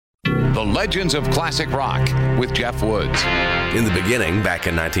The Legends of Classic Rock with Jeff Woods. In the beginning, back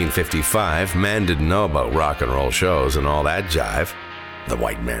in 1955, man didn't know about rock and roll shows and all that jive. The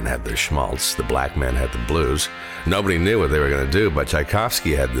white man had the schmaltz, the black man had the blues. Nobody knew what they were going to do, but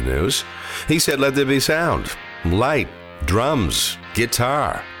Tchaikovsky had the news. He said, let there be sound, light, drums,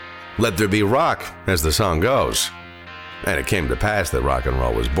 guitar. Let there be rock, as the song goes. And it came to pass that rock and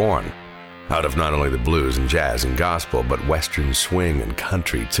roll was born. Out of not only the blues and jazz and gospel, but western swing and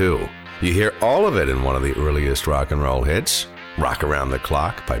country too. You hear all of it in one of the earliest rock and roll hits, Rock Around the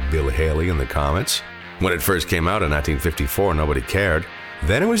Clock by Bill Haley and the Comets. When it first came out in 1954, nobody cared.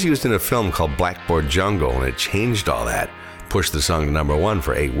 Then it was used in a film called Blackboard Jungle, and it changed all that, pushed the song to number 1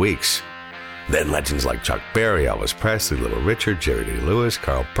 for 8 weeks. Then legends like Chuck Berry, Elvis Presley, Little Richard, Jerry Lee Lewis,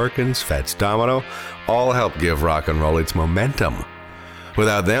 Carl Perkins, Fats Domino, all helped give rock and roll its momentum.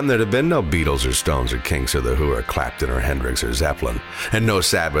 Without them, there'd have been no Beatles or Stones or Kinks or The Who or Clapton or Hendrix or Zeppelin, and no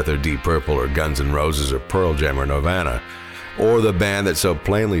Sabbath or Deep Purple or Guns N' Roses or Pearl Jam or Nirvana, or the band that so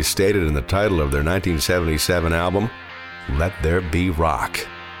plainly stated in the title of their 1977 album, Let There Be Rock.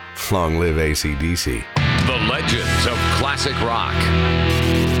 Long live AC/DC. The Legends of Classic Rock.